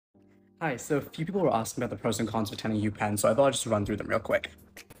Hi, so a few people were asking about the pros and cons of attending UPenn, so I thought I'd just run through them real quick.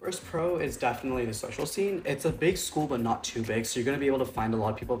 First pro is definitely the social scene. It's a big school, but not too big, so you're going to be able to find a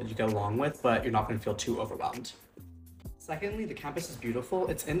lot of people that you get along with, but you're not going to feel too overwhelmed. Secondly, the campus is beautiful.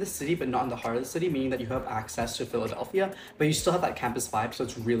 It's in the city, but not in the heart of the city, meaning that you have access to Philadelphia, but you still have that campus vibe, so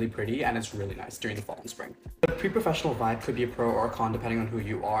it's really pretty and it's really nice during the fall and spring. The pre-professional vibe could be a pro or a con depending on who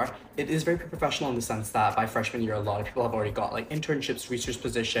you are. It is very pre-professional in the sense that by freshman year, a lot of people have already got like internships, research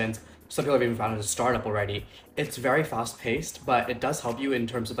positions. Some people have even founded a startup already. It's very fast-paced, but it does help you in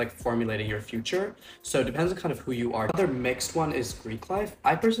terms of like formulating your future. So it depends on kind of who you are. Another mixed one is Greek life.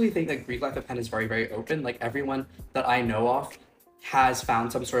 I personally think that Greek life at Penn is very, very open. Like everyone that I know of has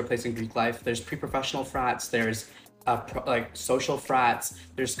found some sort of place in Greek life. There's pre-professional frats, there's like social frats,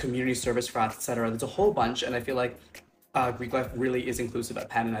 there's community service frats, etc. There's a whole bunch, and I feel like Greek life really is inclusive at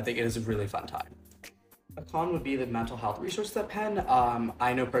Penn, and I think it is a really fun time. A con would be the mental health resources at Penn.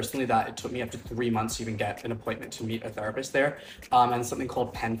 I know personally that it took me up to 3 months to even get an appointment to meet a therapist there. And something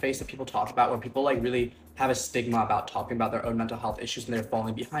called Penn face that people talk about, where people like really have a stigma about talking about their own mental health issues and they're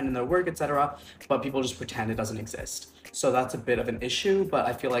falling behind in their work, etc. But people just pretend it doesn't exist. So that's a bit of an issue, but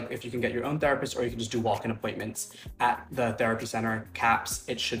I feel like if you can get your own therapist or you can just do walk-in appointments at the therapy center, CAPS,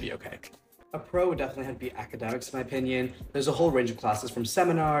 it should be okay. A pro would definitely have to be academics, in my opinion. There's a whole range of classes from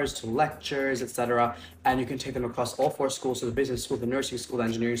seminars to lectures, etc. And you can take them across all four schools, so the business school, the nursing school, the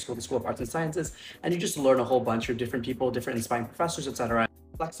engineering school, the School of Arts and Sciences, and you just learn a whole bunch from different people, different inspiring professors, etc.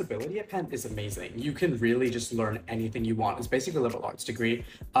 Flexibility at Penn is amazing. You can really just learn anything you want. It's basically a liberal arts degree.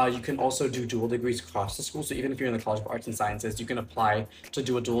 You can also do dual degrees across the school. So even if you're in the College of Arts and Sciences, you can apply to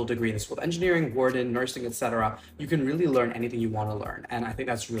do a dual degree in the School of Engineering, Warden, nursing, etc. You can really learn anything you want to learn. And I think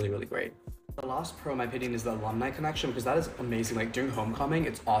that's really, really great. The last pro, in my opinion, is the alumni connection, because that is amazing. Like during homecoming,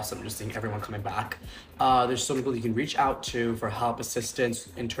 it's awesome just seeing everyone coming back. There's so many people you can reach out to for help, assistance,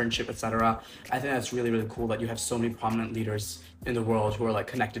 internship, etc. I think that's really, really cool that you have so many prominent leaders in the world who are like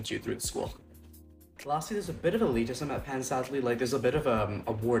connected to you through the school. Lastly, there's a bit of elitism at Penn, sadly. Like, there's a bit of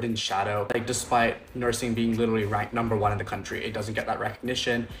a warden shadow. Like, despite nursing being literally ranked #1 in the country, it doesn't get that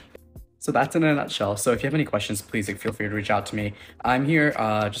recognition. So that's in a nutshell. So if you have any questions, please feel free to reach out to me. I'm here.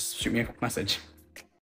 Just shoot me a quick message.